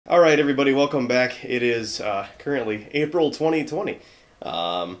Alright everybody, welcome back. It is currently April 2020,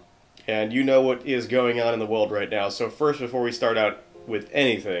 and you know what is going on in the world right now. So first, before we start out with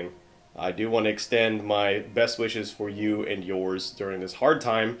anything, I do want to extend my best wishes for you and yours during this hard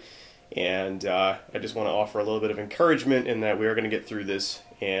time, and I just want to offer a little bit of encouragement in that we are going to get through this,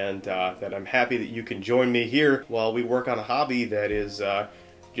 and that I'm happy that you can join me here while we work on a hobby that is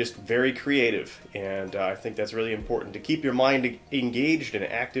just very creative, and I think that's really important to keep your mind engaged and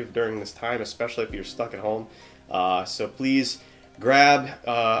active during this time, especially if you're stuck at home. So please grab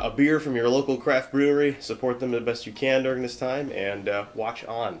a beer from your local craft brewery, support them the best you can during this time, and watch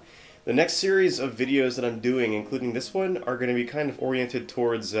on. The next series of videos that I'm doing, including this one, are going to be kind of oriented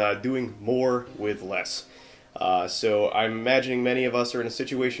towards doing more with less. So I'm imagining many of us are in a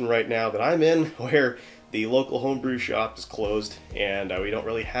situation right now that I'm in where the local homebrew shop is closed, and we don't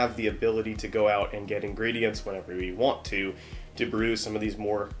really have the ability to go out and get ingredients whenever we want to brew some of these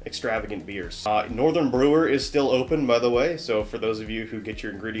more extravagant beers. Northern Brewer is still open, by the way, so for those of you who get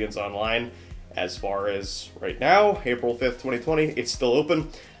your ingredients online, as far as right now, April 5th, 2020, it's still open.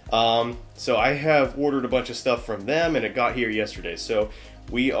 So I have ordered a bunch of stuff from them, and it got here yesterday. So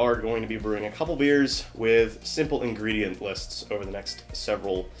we are going to be brewing a couple beers with simple ingredient lists over the next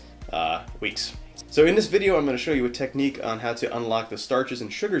several weeks. So in this video, I'm going to show you a technique on how to unlock the starches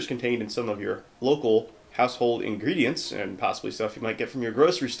and sugars contained in some of your local household ingredients, and possibly stuff you might get from your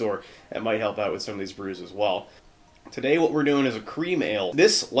grocery store that might help out with some of these brews as well. Today what we're doing is a cream ale.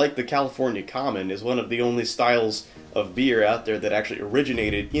 This, like the California Common, is one of the only styles of beer out there that actually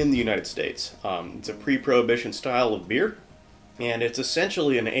originated in the United States. It's a pre-prohibition style of beer, and it's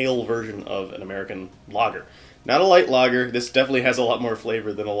essentially an ale version of an American lager. Not a light lager. This definitely has a lot more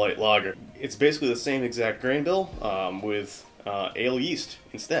flavor than a light lager. It's basically the same exact grain bill with ale yeast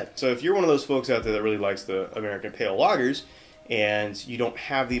instead. So if you're one of those folks out there that really likes the American pale lagers, and you don't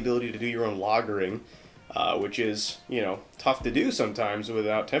have the ability to do your own lagering, which is, you know, tough to do sometimes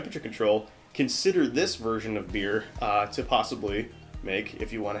without temperature control, consider this version of beer to possibly make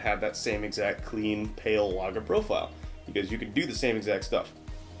if you want to have that same exact clean pale lager profile, because you can do the same exact stuff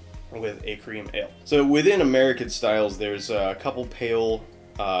with a cream ale. So within American styles, there's a couple pale,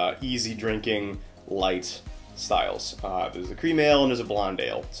 easy drinking, light styles. There's a cream ale and there's a blonde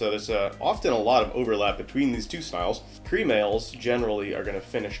ale. So there's often a lot of overlap between these two styles. Cream ales generally are going to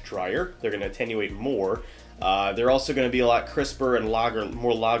finish drier. They're going to attenuate more. They're also going to be a lot crisper and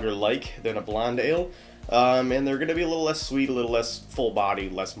more lager-like than a blonde ale. And they're going to be a little less sweet, a little less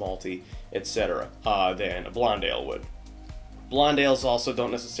full-bodied, less malty, etc. Than a blonde ale would. Blonde ales also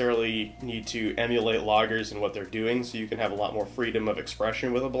don't necessarily need to emulate lagers and what they're doing, so you can have a lot more freedom of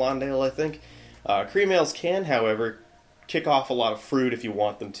expression with a blonde ale, I think. Cream ales can, however, kick off a lot of fruit if you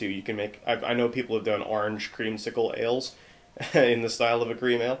want them to. You can make, I know people have done orange creamsicle ales in the style of a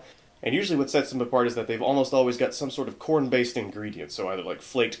cream ale. And usually what sets them apart is that they've almost always got some sort of corn-based ingredient. So either like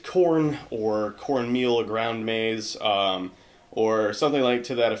flaked corn or cornmeal or ground maize, or something like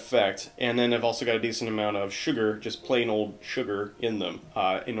to that effect. And then they've also got a decent amount of sugar, just plain old sugar in them,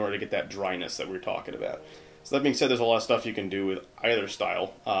 in order to get that dryness that we're talking about. So that being said, there's a lot of stuff you can do with either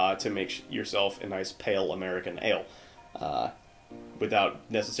style to make yourself a nice pale American ale, without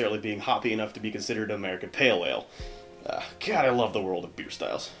necessarily being hoppy enough to be considered an American pale ale. God, I love the world of beer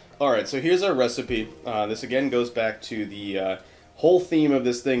styles. Alright, so here's our recipe. This again goes back to the whole theme of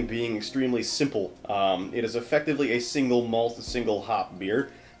this thing being extremely simple. It is effectively a single malt, single hop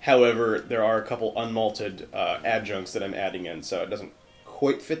beer. However, there are a couple unmalted adjuncts that I'm adding in, so it doesn't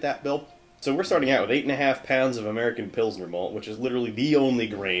quite fit that bill. So we're starting out with 8.5 pounds of American pilsner malt, which is literally the only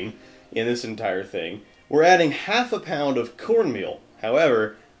grain in this entire thing. We're adding half a pound of cornmeal.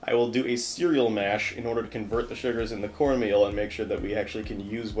 However, I will do a cereal mash in order to convert the sugars in the cornmeal and make sure that we actually can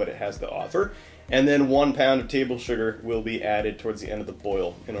use what it has to offer. And then 1 pound of table sugar will be added towards the end of the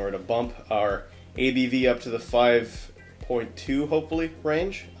boil in order to bump our ABV up to the 5.2, hopefully,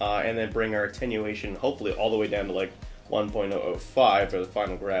 range, and then bring our attenuation, hopefully, all the way down to like 1.005 for the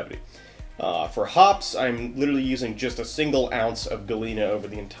final gravity. For hops, I'm literally using just a single ounce of Galena over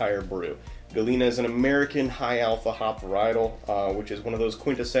the entire brew. Galena is an American high-alpha hop varietal, which is one of those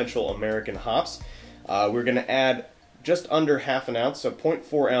quintessential American hops. We're going to add just under half an ounce, so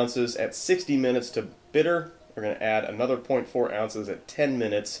 0.4 ounces at 60 minutes to bitter. We're going to add another 0.4 ounces at 10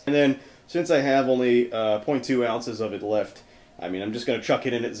 minutes. And then, since I have only 0.2 ounces of it left, I mean, I'm just going to chuck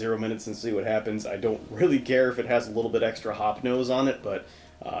it in at 0 minutes and see what happens. I don't really care if it has a little bit extra hop nose on it, but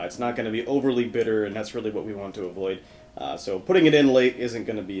it's not going to be overly bitter, and that's really what we want to avoid. So putting it in late isn't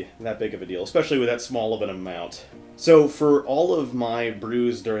going to be that big of a deal, especially with that small of an amount. So for all of my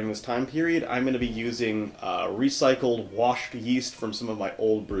brews during this time period, I'm going to be using recycled washed yeast from some of my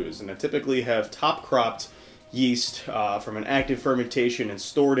old brews. And I typically have top-cropped yeast from an active fermentation and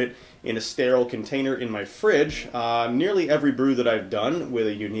stored it in a sterile container in my fridge. Nearly every brew that I've done with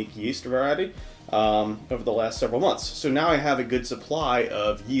a unique yeast variety over the last several months. So now I have a good supply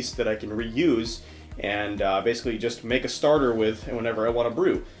of yeast that I can reuse and basically just make a starter with whenever I want to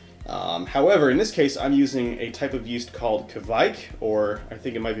brew. However, in this case, I'm using a type of yeast called kviek, or I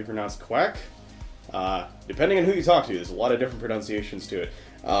think it might be pronounced quack. Depending on who you talk to, there's a lot of different pronunciations to it.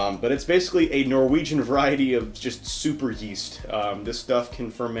 But it's basically a Norwegian variety of just super yeast. This stuff can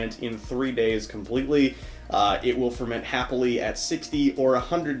ferment in 3 days completely. It will ferment happily at 60 or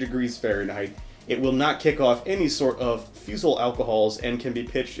 100 degrees Fahrenheit. It will not kick off any sort of fusel alcohols and can be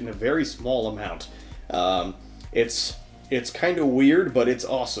pitched in a very small amount. It's kind of weird, but it's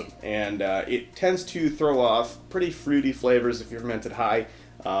awesome. And it tends to throw off pretty fruity flavors if you ferment it high.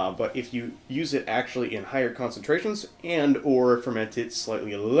 But if you use it actually in higher concentrations and or ferment it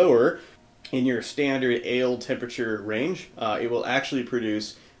slightly lower in your standard ale temperature range, it will actually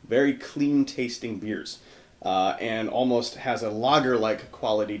produce very clean tasting beers. And almost has a lager-like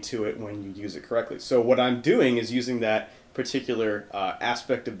quality to it when you use it correctly. So what I'm doing is using that particular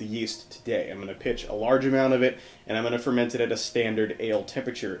aspect of the yeast today. I'm going to pitch a large amount of it, and I'm going to ferment it at a standard ale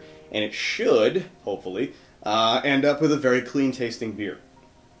temperature. And it should, hopefully, end up with a very clean tasting beer.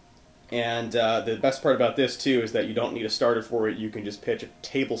 And the best part about this, too, is that you don't need a starter for it. You can just pitch a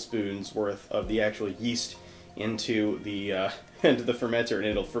tablespoon's worth of the actual yeast into the fermenter, and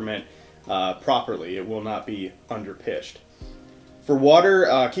it'll ferment properly. It will not be underpitched. For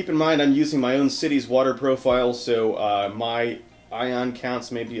water, keep in mind I'm using my own city's water profile, so my ion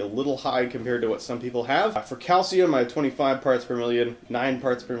counts may be a little high compared to what some people have. For calcium, I have 25 parts per million, 9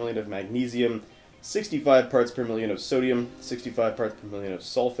 parts per million of magnesium, 65 parts per million of sodium, 65 parts per million of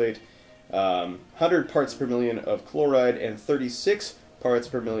sulfate, 100 parts per million of chloride, and 36 parts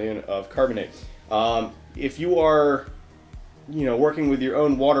per million of carbonate. If you are working with your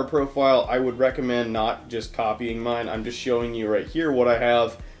own water profile, I would recommend not just copying mine. I'm just showing you right here what I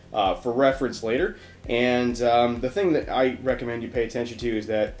have for reference later. And the thing that I recommend you pay attention to is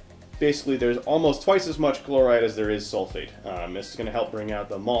that basically there's almost twice as much chloride as there is sulfate. This is going to help bring out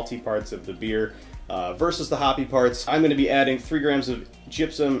the malty parts of the beer versus the hoppy parts. I'm going to be adding 3 grams of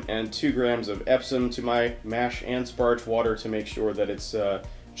gypsum and 2 grams of Epsom to my mash and sparge water to make sure that it's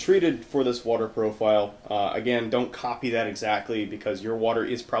treated for this water profile. Again, don't copy that exactly because your water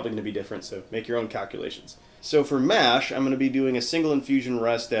is probably going to be different, so make your own calculations. So for mash, I'm going to be doing a single infusion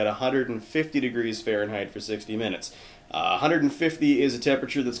rest at 150 degrees Fahrenheit for 60 minutes. 150 is a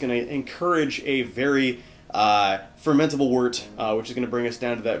temperature that's going to encourage a very fermentable wort, which is going to bring us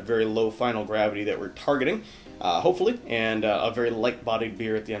down to that very low final gravity that we're targeting, hopefully, and a very light-bodied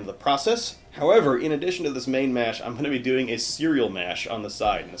beer at the end of the process. However, in addition to this main mash, I'm going to be doing a cereal mash on the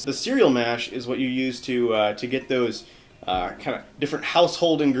side. The cereal mash is what you use to get those kind of different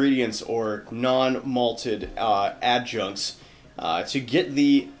household ingredients or non-malted adjuncts to get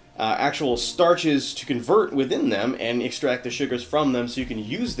the actual starches to convert within them and extract the sugars from them so you can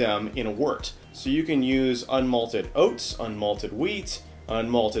use them in a wort. So you can use unmalted oats, unmalted wheat,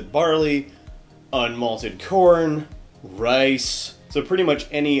 unmalted barley, unmalted corn, rice. So pretty much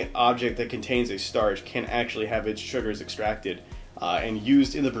any object that contains a starch can actually have its sugars extracted and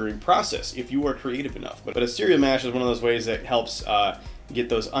used in the brewing process if you are creative enough. But a cereal mash is one of those ways that helps get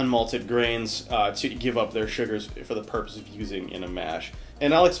those unmalted grains to give up their sugars for the purpose of using in a mash.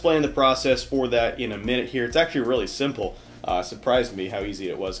 And I'll explain the process for that in a minute here. It's actually really simple. Surprised me how easy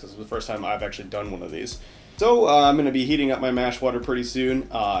it was because it was the first time I've actually done one of these. So I'm going to be heating up my mash water pretty soon.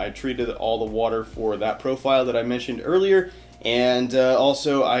 I treated all the water for that profile that I mentioned earlier. And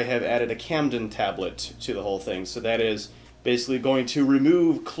also I have added a Camden tablet to the whole thing. So that is basically going to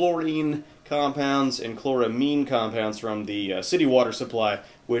remove chlorine compounds and chloramine compounds from the city water supply,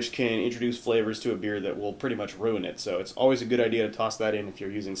 which can introduce flavors to a beer that will pretty much ruin it. So it's always a good idea to toss that in if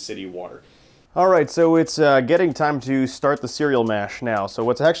you're using city water. Alright, so it's getting time to start the cereal mash now. So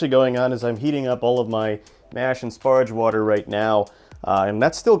what's actually going on is I'm heating up all of my mash and sparge water right now. And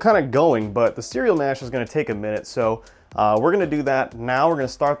that's still kind of going, but the cereal mash is going to take a minute. So we're going to do that now. We're going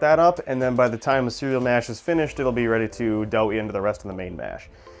to start that up, and then by the time the cereal mash is finished, it'll be ready to dough into the rest of the main mash.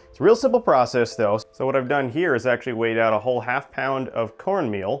 It's a real simple process, though. So what I've done here is actually weighed out a whole ½ pound of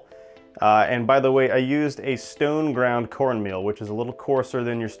cornmeal, And by the way, I used a stone ground cornmeal, which is a little coarser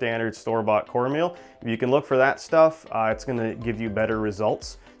than your standard store-bought cornmeal. If you can look for that stuff, it's gonna give you better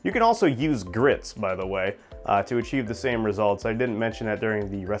results. You can also use grits, by the way, to achieve the same results. I didn't mention that during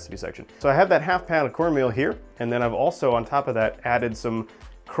the recipe section. So I have that half pound of cornmeal here, and then I've also, on top of that, added some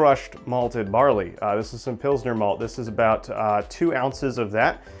crushed malted barley. This is some Pilsner malt. This is about 2 ounces of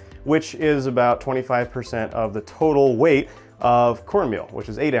that, which is about 25% of the total weight of cornmeal, which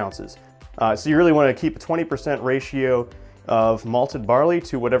is 8 ounces. So you really want to keep a 20% ratio of malted barley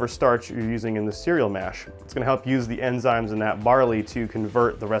to whatever starch you're using in the cereal mash. It's going to help use the enzymes in that barley to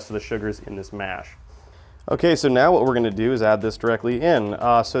convert the rest of the sugars in this mash. Okay, so now what we're going to do is add this directly in.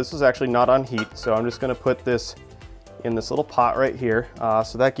 So this is actually not on heat, so I'm just going to put this in this little pot right here.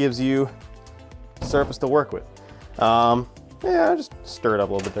 So that gives you surface to work with. Yeah, just stir it up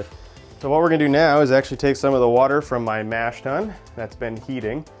a little bit there. So what we're going to do now is actually take some of the water from my mash tun that's been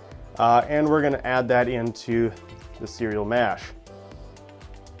heating, and we're going to add that into the cereal mash.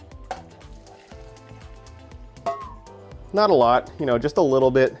 Not a lot, you know, just a little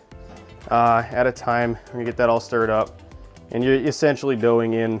bit at a time. We're gonna get that all stirred up, and you're essentially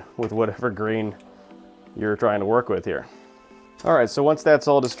doughing in with whatever grain you're trying to work with here. All right, so once that's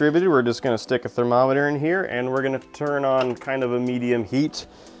all distributed, we're just gonna stick a thermometer in here, and we're gonna turn on kind of a medium heat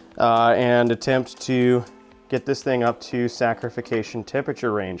and attempt to get this thing up to saccharification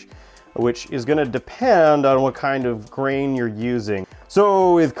temperature range, which is going to depend on what kind of grain you're using.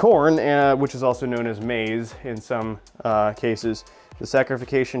 So with corn, which is also known as maize in some cases, the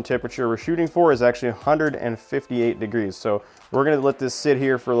saccharification temperature we're shooting for is actually 158 degrees. So we're going to let this sit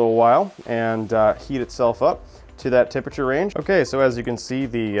here for a little while and heat itself up to that temperature range. Okay, so as you can see,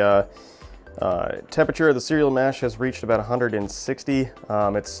 the temperature of the cereal mash has reached about 160.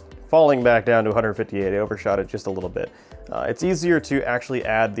 It's falling back down to 158. I overshot it just a little bit. It's easier to actually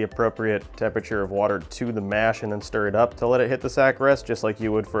add the appropriate temperature of water to the mash and then stir it up to let it hit the sack rest, just like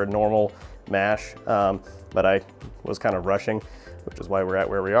you would for a normal mash. But I was kind of rushing, which is why we're at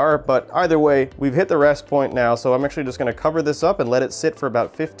where we are. But either way, we've hit the rest point now, so I'm actually just gonna cover this up and let it sit for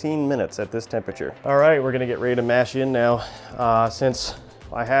about 15 minutes at this temperature. All right, we're gonna get ready to mash in now. Since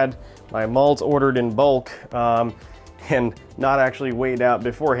I had my malt ordered in bulk and not actually weighed out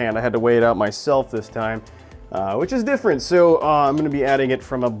beforehand, I had to weigh it out myself this time. Which is different, so I'm going to be adding it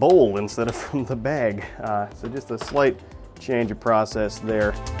from a bowl instead of from the bag. So just a slight change of process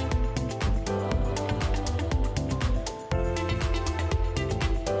there.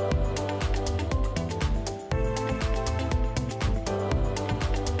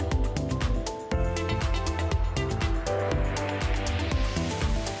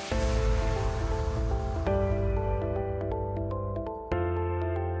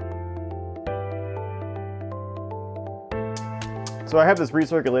 So I have this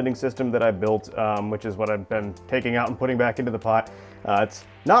recirculating system that I built, which is what I've been taking out and putting back into the pot. It's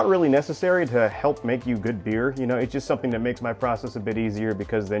not really necessary to help make you good beer. You know, it's just something that makes my process a bit easier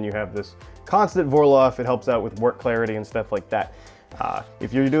because then you have this constant Vorlauf. It helps out with work clarity and stuff like that.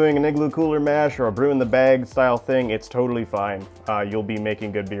 If you're doing an igloo cooler mash or a brew in the bag style thing, it's totally fine. You'll be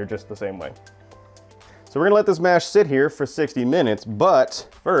making good beer just the same way. So we're gonna let this mash sit here for 60 minutes, but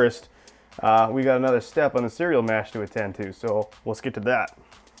first, we got another step on the cereal mash to attend to, so let's get to that.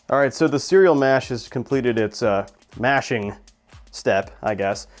 All right, so the cereal mash has completed its mashing step, I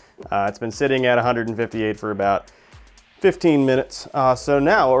guess. It's been sitting at 158 for about 15 minutes. So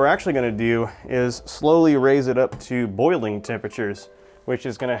now what we're actually gonna do is slowly raise it up to boiling temperatures, which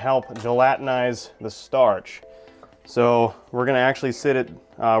is gonna help gelatinize the starch. So we're gonna actually sit it,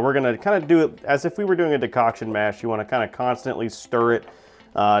 we're gonna kind of do it as if we were doing a decoction mash. You wanna kind of constantly stir it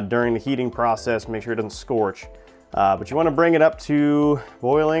during the heating process, make sure it doesn't scorch. But you want to bring it up to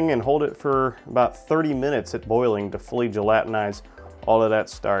boiling and hold it for about 30 minutes at boiling to fully gelatinize all of that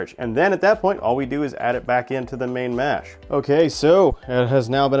starch. And then at that point, all we do is add it back into the main mash. Okay, so it has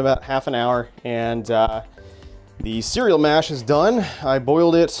now been about half an hour and the cereal mash is done. I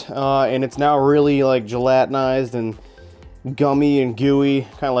boiled it and it's now really like gelatinized and gummy and gooey,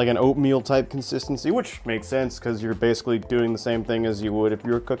 kind of like an oatmeal type consistency, which makes sense because you're basically doing the same thing as you would if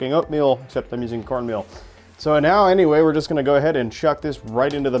you were cooking oatmeal, except I'm using cornmeal. So now anyway, we're just gonna go ahead and chuck this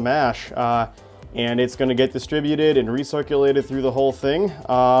right into the mash and it's gonna get distributed and recirculated through the whole thing.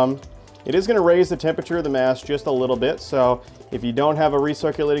 It is gonna raise the temperature of the mash just a little bit, so if you don't have a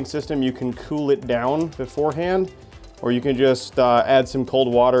recirculating system, you can cool it down beforehand, or you can just add some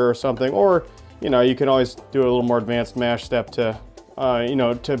cold water or something, or you know, you can always do a little more advanced mash step to, you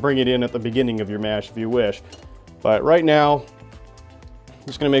know, to bring it in at the beginning of your mash if you wish. But right now, I'm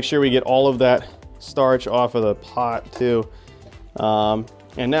just gonna make sure we get all of that starch off of the pot too.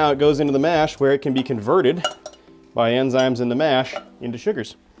 And now it goes into the mash where it can be converted by enzymes in the mash into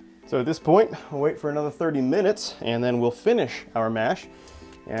sugars. So at this point, we'll wait for another 30 minutes and then we'll finish our mash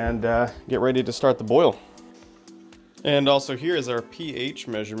and get ready to start the boil. And also here is our pH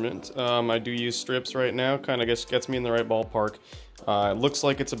measurement. I do use strips right now, kind of gets me in the right ballpark. It looks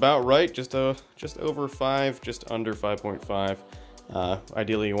like it's about right, just over 5, just under 5.5.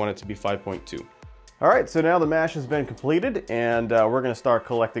 Ideally you want it to be 5.2. All right, so now the mash has been completed and we're gonna start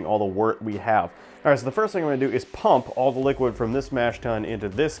collecting all the wort we have. All right, so the first thing I'm gonna do is pump all the liquid from this mash tun into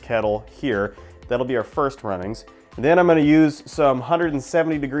this kettle here. That'll be our first runnings. And then I'm gonna use some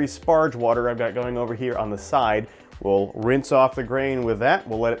 170 degree sparge water I've got going over here on the side. We'll rinse off the grain with that.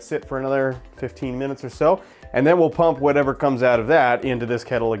 We'll let it sit for another 15 minutes or so. And then we'll pump whatever comes out of that into this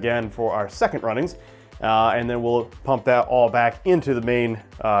kettle again for our second runnings. And then we'll pump that all back into the main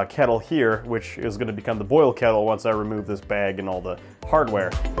kettle here, which is gonna become the boil kettle once I remove this bag and all the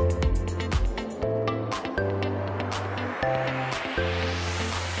hardware.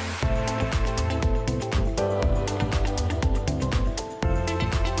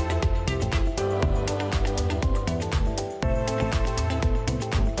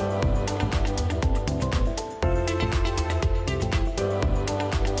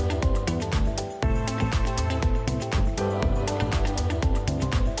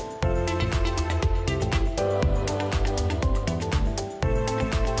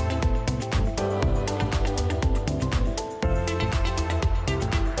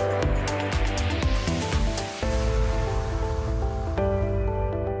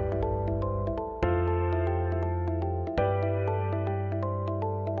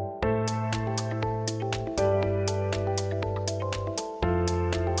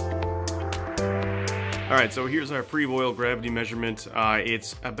 All right, so here's our pre-boil gravity measurement.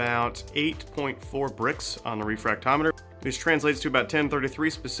 It's about 8.4 bricks on the refractometer, which translates to about 1033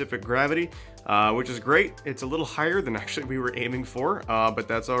 specific gravity, which is great. It's a little higher than actually we were aiming for, but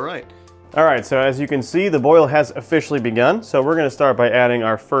that's all right. All right, so as you can see, the boil has officially begun. So we're gonna start by adding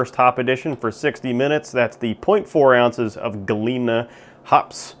our first hop addition for 60 minutes. That's the 0.4 ounces of Galena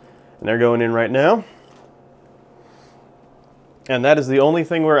hops. And they're going in right now. And that is the only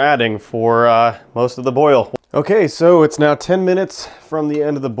thing we're adding for most of the boil. Okay, so it's now 10 minutes from the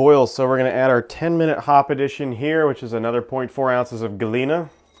end of the boil, so we're gonna add our 10-minute hop addition here, which is another 0.4 ounces of Galena.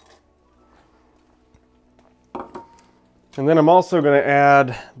 And then I'm also gonna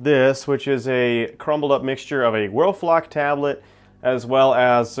add this, which is a crumbled up mixture of a Whirlfloc tablet, as well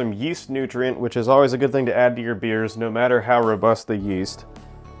as some yeast nutrient, which is always a good thing to add to your beers, no matter how robust the yeast.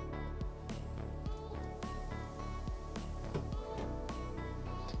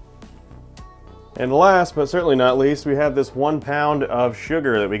 And last, but certainly not least, we have this 1 pound of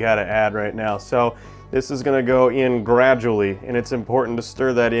sugar that we gotta add right now. So this is gonna go in gradually, and it's important to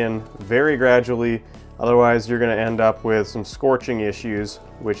stir that in very gradually. Otherwise, you're gonna end up with some scorching issues,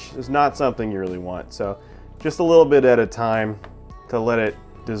 which is not something you really want. So just a little bit at a time to let it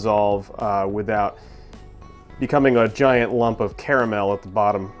dissolve without becoming a giant lump of caramel at the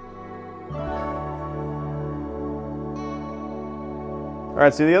bottom. All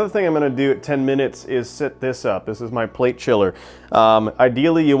right, so the other thing I'm gonna do at 10 minutes is set this up. This is my plate chiller.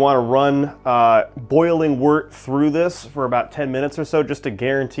 Ideally, you wanna run boiling wort through this for about 10 minutes or so, just to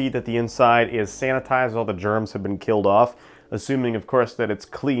guarantee that the inside is sanitized, all the germs have been killed off, assuming, of course, that it's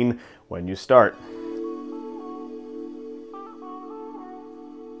clean when you start.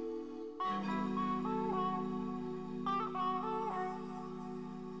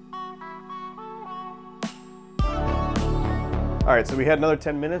 All right, so we had another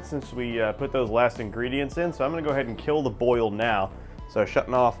 10 minutes since we put those last ingredients in, so I'm gonna go ahead and kill the boil now. So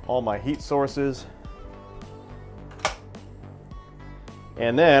shutting off all my heat sources.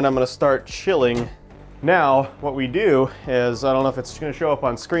 And then I'm gonna start chilling. Now, what we do is, I don't know if it's gonna show up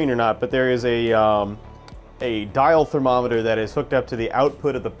on screen or not, but there is a dial thermometer that is hooked up to the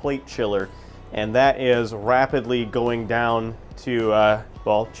output of the plate chiller, and that is rapidly going down to,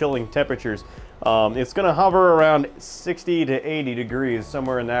 well, chilling temperatures. It's gonna hover around 60 to 80 degrees,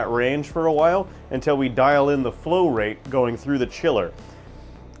 somewhere in that range for a while, until we dial in the flow rate going through the chiller.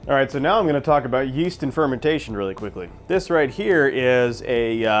 All right, so now I'm gonna talk about yeast and fermentation really quickly. This right here is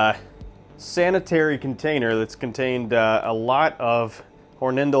a sanitary container that's contained a lot of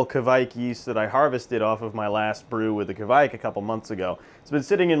Hornindal kviek yeast that I harvested off of my last brew with the kviek a couple months ago. It's been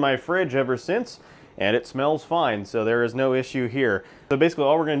sitting in my fridge ever since, and it smells fine, so there is no issue here. So basically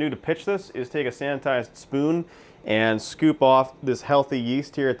all we're gonna do to pitch this is take a sanitized spoon and scoop off this healthy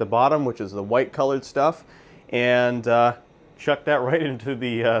yeast here at the bottom, which is the white colored stuff, and chuck that right into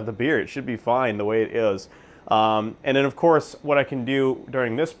the beer. It should be fine the way it is. And then of course what I can do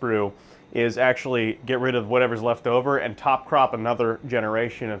during this brew is actually get rid of whatever's left over and top crop another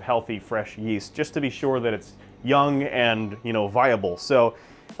generation of healthy fresh yeast, just to be sure that it's young and, you know, viable. So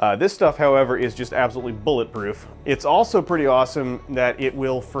this stuff, however, is just absolutely bulletproof. It's also pretty awesome that it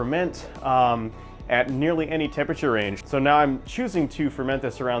will ferment at nearly any temperature range. So now I'm choosing to ferment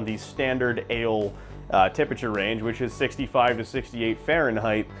this around the standard ale temperature range, which is 65 to 68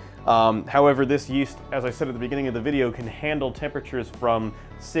 Fahrenheit. However, this yeast, as I said at the beginning of the video, can handle temperatures from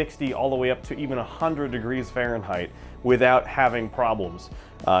 60 all the way up to even 100 degrees Fahrenheit without having problems.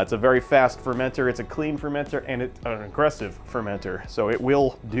 It's a very fast fermenter, it's a clean fermenter, and it's an aggressive fermenter, so it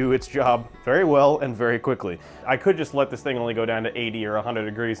will do its job very well and very quickly. I could just let this thing only go down to 80 or 100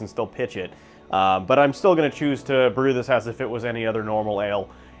 degrees and still pitch it, but I'm still going to choose to brew this as if it was any other normal ale.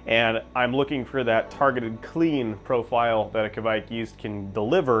 And I'm looking for that targeted clean profile that a kviek yeast can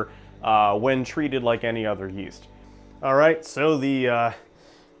deliver when treated like any other yeast. All right, so the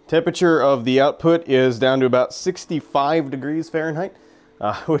temperature of the output is down to about 65 degrees Fahrenheit,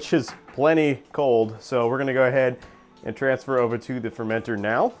 which is plenty cold. So we're gonna go ahead and transfer over to the fermenter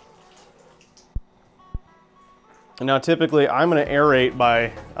now. Now typically I'm gonna aerate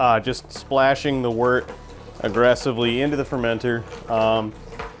by just splashing the wort aggressively into the fermenter.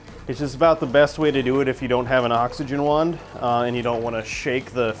 It's just about the best way to do it if you don't have an oxygen wand and you don't want to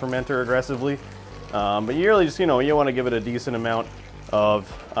shake the fermenter aggressively. But you really just, you know, you want to give it a decent amount of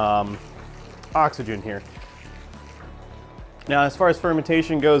oxygen here. Now, as far as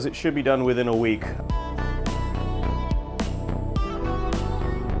fermentation goes, it should be done within a week.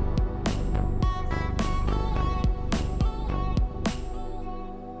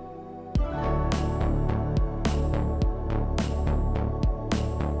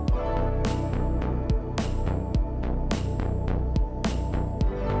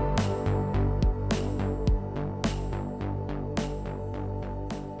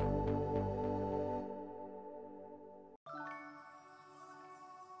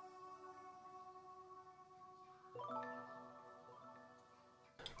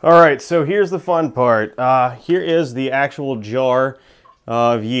 All right, so here's the fun part. Here is the actual jar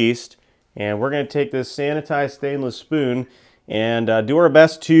of yeast, and we're going to take this sanitized stainless spoon and do our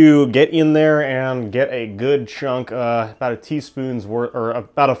best to get in there and get a good chunk, about a teaspoon's worth, or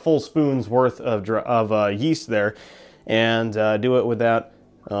about a full spoon's worth of yeast there, and do it without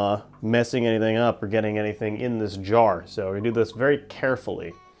messing anything up or getting anything in this jar. So we do this very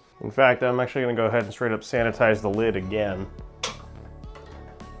carefully. In fact, I'm actually going to go ahead and straight up sanitize the lid again.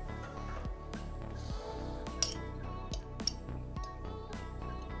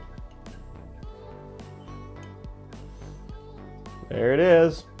 There it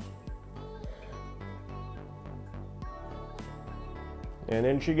is. And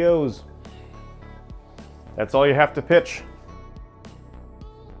in she goes. That's all you have to pitch.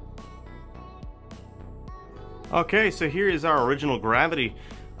 Okay, so here is our original gravity.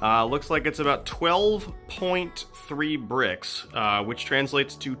 Looks like it's about 12.3 bricks, which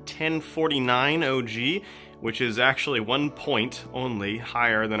translates to 1049 OG, which is actually 1 point only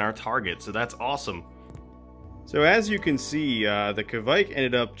higher than our target, so that's awesome. So as you can see, the kviek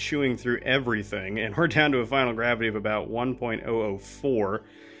ended up chewing through everything, and we're down to a final gravity of about 1.004.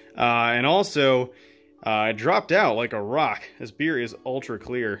 And also, it dropped out like a rock. This beer is ultra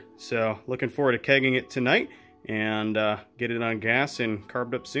clear, so looking forward to kegging it tonight and get it on gas and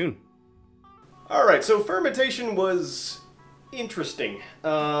carbed up soon. Alright, so fermentation was interesting.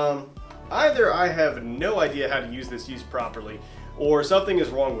 Either I have no idea how to use this yeast properly, or something is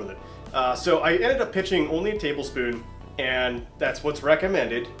wrong with it. So I ended up pitching only a tablespoon, and that's what's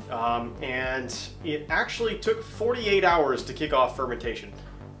recommended. And it actually took 48 hours to kick off fermentation,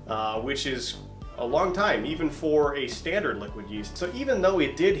 which is a long time, even for a standard liquid yeast. So even though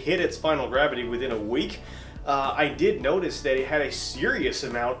it did hit its final gravity within a week, I did notice that it had a serious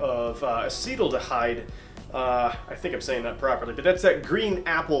amount of acetaldehyde. I think I'm saying that properly, but that's that green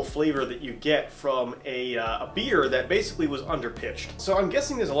apple flavor that you get from a beer that basically was underpitched. So I'm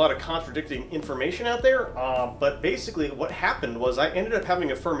guessing there's a lot of contradicting information out there, but basically what happened was I ended up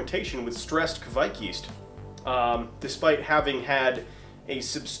having a fermentation with stressed kviek yeast, despite having had a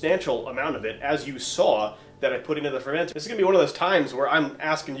substantial amount of it, as you saw, that I put into the fermenter. This is going to be one of those times where I'm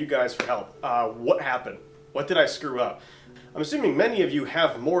asking you guys for help. What happened? What did I screw up? I'm assuming many of you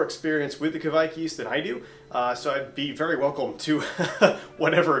have more experience with the kviek yeast than I do, so I'd be very welcome to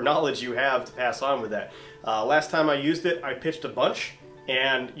whatever knowledge you have to pass on with that. Last time I used it, I pitched a bunch,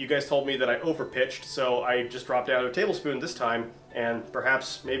 and you guys told me that I overpitched, so I just dropped down to a tablespoon this time, and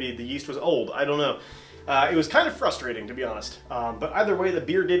perhaps maybe the yeast was old, I don't know. It was kind of frustrating, to be honest. But either way, the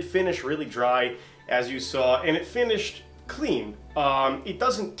beer did finish really dry, as you saw, and it finished clean. It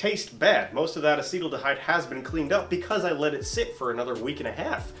doesn't taste bad. Most of that acetaldehyde has been cleaned up because I let it sit for another week and a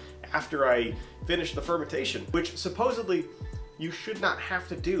half after I finished the fermentation, which supposedly you should not have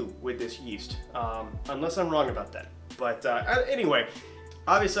to do with this yeast, unless I'm wrong about that. But anyway,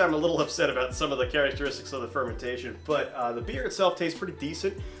 obviously I'm a little upset about some of the characteristics of the fermentation, but the beer itself tastes pretty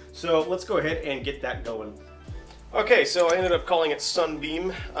decent, so let's go ahead and get that going. Okay, so I ended up calling it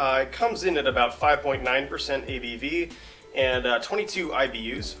Sunbeam. It comes in at about 5.9% ABV and 22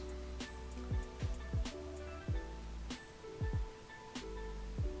 IBUs.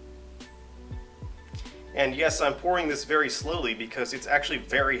 And yes, I'm pouring this very slowly because it's actually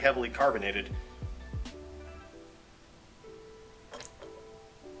very heavily carbonated.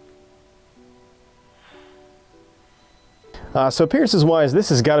 So appearances-wise, this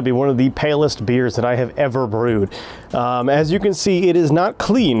has got to be one of the palest beers that I have ever brewed. As you can see, it is not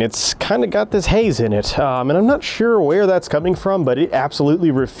clean. It's kind of got this haze in it, and I'm not sure where that's coming from, but it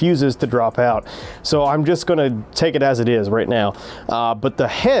absolutely refuses to drop out. So I'm just going to take it as it is right now. But the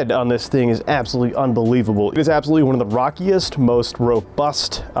head on this thing is absolutely unbelievable. It is absolutely one of the rockiest, most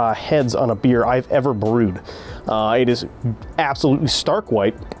robust heads on a beer I've ever brewed. It is absolutely stark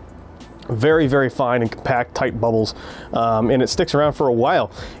white. Very, very fine and compact, tight bubbles, and it sticks around for a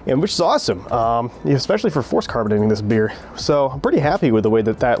while, and which is awesome, especially for force carbonating this beer. So I'm pretty happy with the way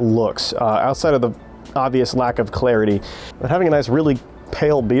that that looks, outside of the obvious lack of clarity. But having a nice, really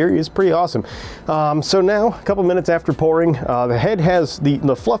pale beer is pretty awesome. So now, a couple minutes after pouring, the head has,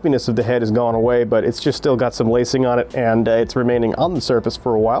 the fluffiness of the head has gone away, but it's just still got some lacing on it, and it's remaining on the surface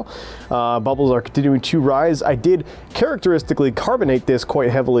for a while. Bubbles are continuing to rise. I did characteristically carbonate this quite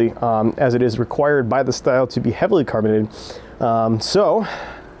heavily, as it is required by the style to be heavily carbonated. I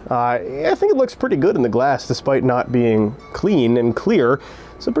think it looks pretty good in the glass despite not being clean and clear,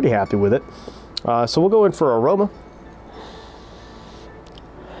 so pretty happy with it. So we'll go in for aroma.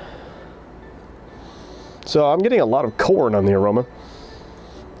 So I'm getting a lot of corn on the aroma.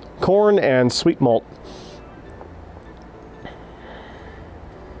 Corn and sweet malt.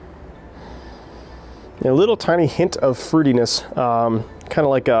 A little tiny hint of fruitiness, kind of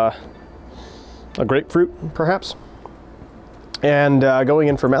like a grapefruit, perhaps. And going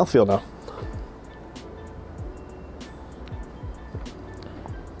in for mouthfeel now.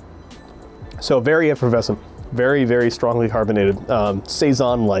 So very effervescent. Very, very strongly carbonated,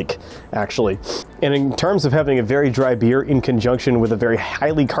 Saison-like, actually. And in terms of having a very dry beer in conjunction with a very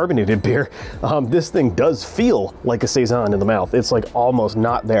highly carbonated beer, this thing does feel like a Saison in the mouth. It's like almost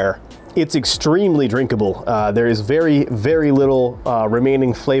not there. It's extremely drinkable. There is very, very little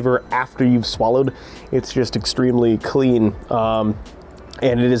remaining flavor after you've swallowed. It's just extremely clean. And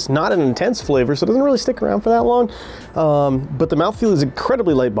it is not an intense flavor, so it doesn't really stick around for that long. But the mouthfeel is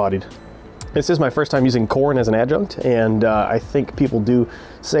incredibly light-bodied. This is my first time using corn as an adjunct, and I think people do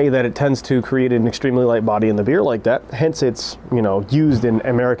say that it tends to create an extremely light body in the beer like that. Hence, it's, you know, used in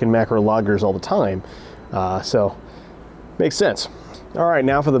American macro lagers all the time. So, makes sense. All right,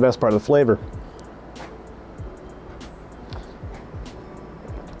 now for the best part of the flavor.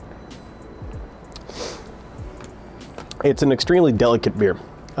 It's an extremely delicate beer.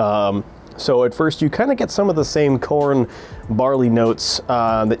 So at first, you kind of get some of the same corn, barley notes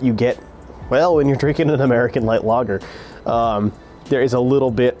that you get, well, when you're drinking an American light lager. There is a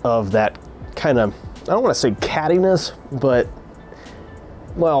little bit of that kind of, I don't want to say cattiness, but,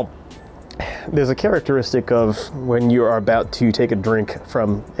 well, there's a characteristic of when you are about to take a drink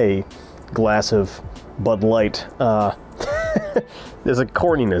from a glass of Bud Light. There's a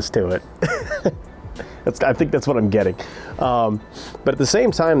corniness to it. I think that's what I'm getting. But at the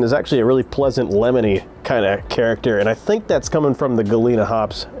same time, there's actually a really pleasant lemony kind of character, and I think that's coming from the Galena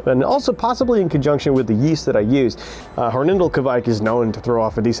hops, and also possibly in conjunction with the yeast that I used. Hornindal Kviek is known to throw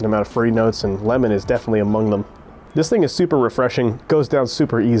off a decent amount of fruity notes, and lemon is definitely among them. This thing is super refreshing, goes down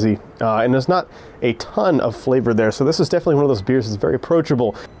super easy, and there's not a ton of flavor there, so this is definitely one of those beers that's very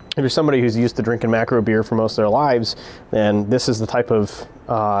approachable. If you're somebody who's used to drinking macro beer for most of their lives, then this is the type of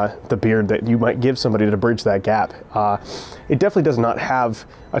the beer that you might give somebody to bridge that gap. It definitely does not have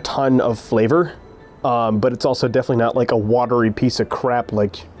a ton of flavor, but it's also definitely not like a watery piece of crap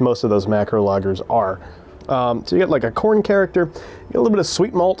like most of those macro lagers are. So you get like a corn character, you get a little bit of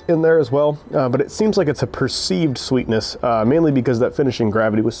sweet malt in there as well, but it seems like it's a perceived sweetness, mainly because that finishing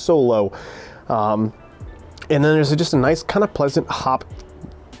gravity was so low. And then there's just a nice kind of pleasant hop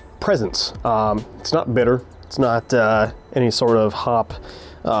presence. It's not bitter, it's not any sort of hop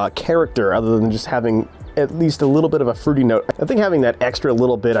character other than just having at least a little bit of a fruity note. I think having that extra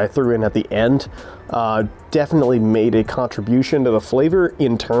little bit I threw in at the end definitely made a contribution to the flavor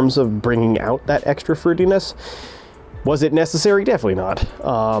in terms of bringing out that extra fruitiness. Was it necessary? Definitely not.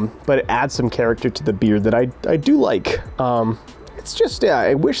 But it adds some character to the beer that I do like. It's just, yeah,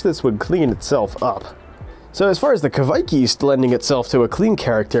 I wish this would clean itself up. So as far as the kviek yeast lending itself to a clean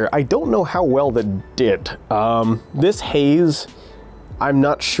character, I don't know how well that did. This haze, I'm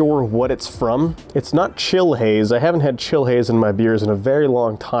not sure what it's from. It's not chill haze. I haven't had chill haze in my beers in a very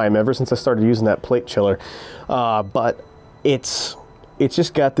long time, ever since I started using that plate chiller. But it's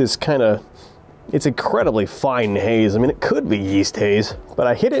just got this kind of, it's incredibly fine haze. I mean, it could be yeast haze, but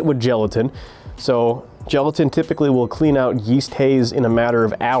I hit it with gelatin. So gelatin typically will clean out yeast haze in a matter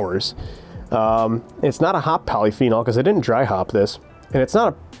of hours. It's not a hop polyphenol because I didn't dry hop this. And it's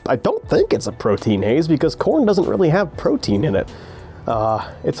not I don't think it's a protein haze because corn doesn't really have protein in it.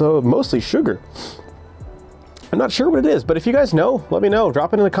 It's mostly sugar. I'm not sure what it is, but if you guys know, let me know.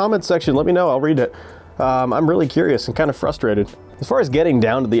 Drop it in the comments section. Let me know. I'll read it. I'm really curious and kind of frustrated. As far as getting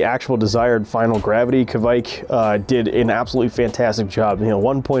down to the actual desired final gravity, kviek did an absolutely fantastic job. You know,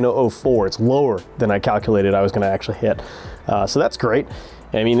 1.004. It's lower than I calculated I was going to actually hit. So that's great.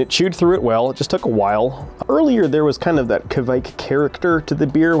 I mean, it chewed through it well. It just took a while. Earlier, there was kind of that kviek character to the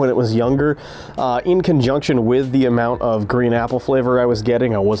beer when it was younger. In conjunction with the amount of green apple flavor I was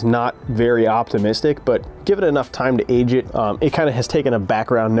getting, I was not very optimistic, but given enough time to age it, it kind of has taken a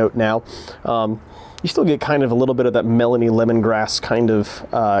background note now. You still get kind of a little bit of that melony lemongrass kind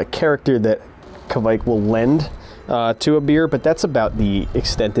of character that kviek will lend to a beer, but that's about the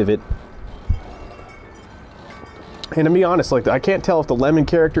extent of it. And to be honest, like, I can't tell if the lemon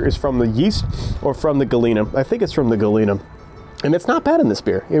character is from the yeast or from the galena. I think it's from the galena. And it's not bad in this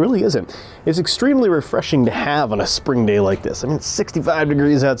beer. It really isn't. It's extremely refreshing to have on a spring day like this. I mean, it's 65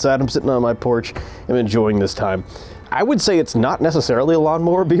 degrees outside. I'm sitting on my porch. I'm enjoying this time. I would say it's not necessarily a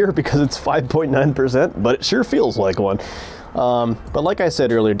lawnmower beer because it's 5.9%, but it sure feels like one. But like I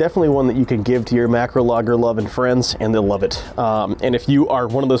said earlier, definitely one that you can give to your macro lager loving friends and they'll love it. And if you are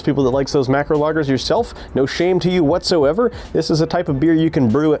one of those people that likes those macro lagers yourself, no shame to you whatsoever. This is a type of beer you can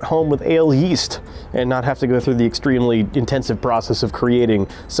brew at home with ale yeast and not have to go through the extremely intensive process of creating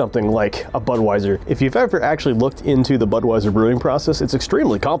something like a Budweiser. If you've ever actually looked into the Budweiser brewing process, it's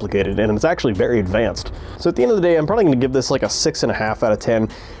extremely complicated and it's actually very advanced. So at the end of the day, I'm probably going to give this like a 6.5 out of 10.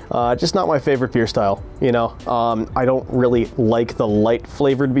 Just not my favorite beer style, you know. I don't really like the light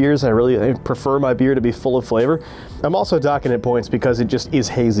flavored beers. I prefer my beer to be full of flavor. I'm also docking it points because it just is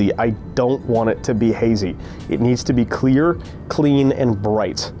hazy. I don't want it to be hazy. It needs to be clear, clean, and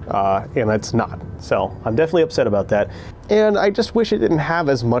bright, and it's not. So I'm definitely upset about that. And I just wish it didn't have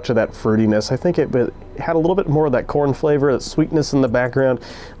as much of that fruitiness. I think it had a little bit more of that corn flavor, that sweetness in the background,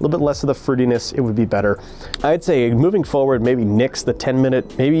 a little bit less of the fruitiness. It would be better. I'd say moving forward, maybe nix the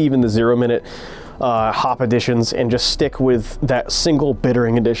 10-minute, maybe even the 0-minute hop additions and just stick with that single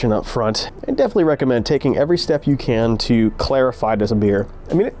bittering addition up front. I definitely recommend taking every step you can to clarify it as a beer.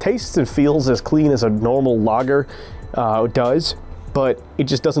 I mean, it tastes and feels as clean as a normal lager does, but it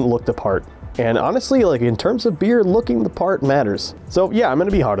just doesn't look the part. And honestly, like, in terms of beer, looking the part matters. So yeah, I'm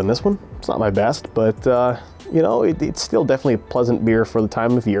gonna be hard on this one. It's not my best, but you know, it's still definitely a pleasant beer for the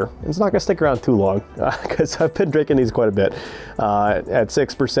time of year. It's not gonna stick around too long because I've been drinking these quite a bit. At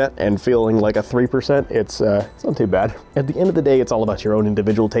 6% and feeling like a 3%, it's not too bad. At the end of the day, it's all about your own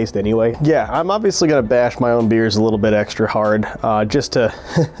individual taste anyway. Yeah, I'm obviously gonna bash my own beers a little bit extra hard just to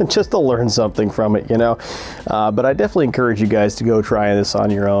just to learn something from it, you know. But I definitely encourage you guys to go try this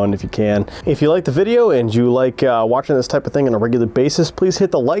on your own if you can. If you like the video and you like watching this type of thing on a regular basis, please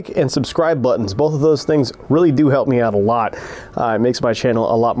hit the like and subscribe buttons. Both of those things really do help me out a lot. It makes my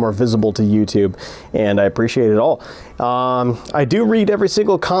channel a lot more visible to YouTube, and I appreciate it all. I do read every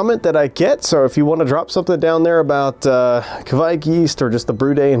single comment that I get, so if you want to drop something down there about kviek yeast or just the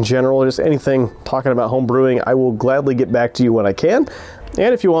brew day in general, or just anything talking about home brewing, I will gladly get back to you when I can.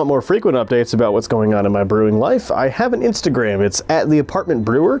 And if you want more frequent updates about what's going on in my brewing life, I have an Instagram. It's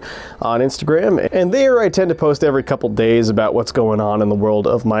 @theapartmentbrewer on Instagram, and there I tend to post every couple days about what's going on in the world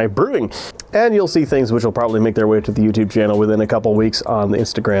of my brewing. And you'll see things which will probably make their way to the YouTube channel within a couple weeks on the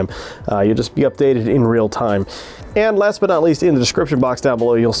Instagram. You'll just be updated in real time. And last but not least, in the description box down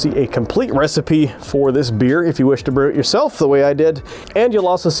below, you'll see a complete recipe for this beer if you wish to brew it yourself the way I did. And you'll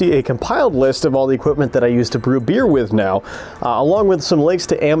also see a compiled list of all the equipment that I use to brew beer with now, along with some links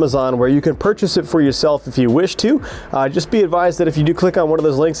to Amazon where you can purchase it for yourself if you wish to. Just be advised that if you do click on one of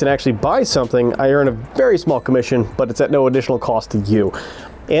those links and actually buy something, I earn a very small commission, but it's at no additional cost to you.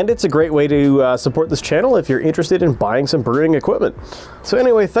 And it's a great way to support this channel if you're interested in buying some brewing equipment. So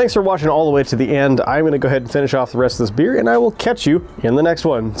anyway, thanks for watching all the way to the end. I'm going to go ahead and finish off the rest of this beer, and I will catch you in the next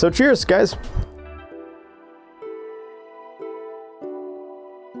one. So cheers, guys.